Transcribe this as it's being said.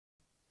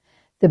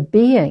the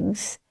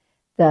beings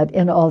that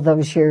in all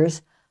those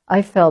years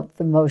I felt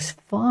the most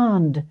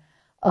fond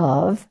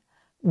of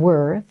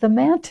were the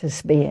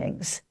Mantis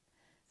beings.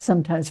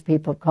 Sometimes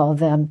people call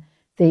them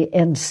the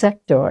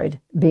Insectoid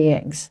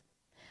beings.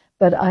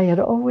 But I had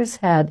always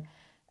had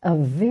a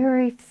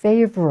very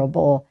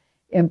favorable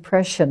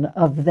impression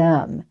of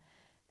them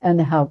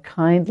and how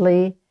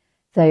kindly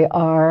they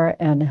are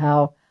and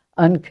how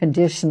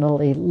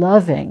unconditionally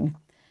loving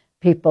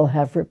people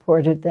have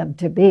reported them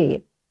to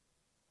be.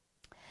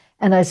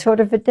 And I sort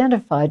of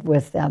identified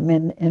with them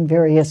in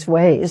various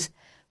ways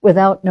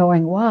without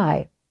knowing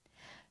why.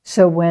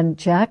 So when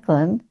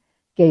Jacqueline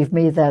gave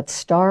me that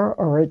star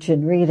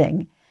origin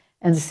reading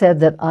and said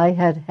that I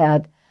had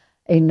had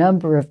a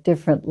number of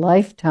different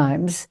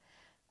lifetimes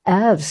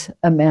as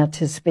a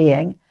Mantis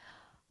being,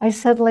 I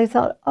suddenly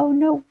thought, oh,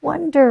 no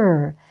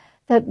wonder.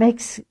 That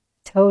makes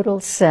total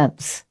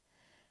sense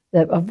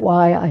of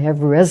why I have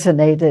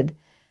resonated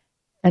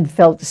and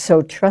felt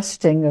so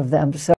trusting of them. So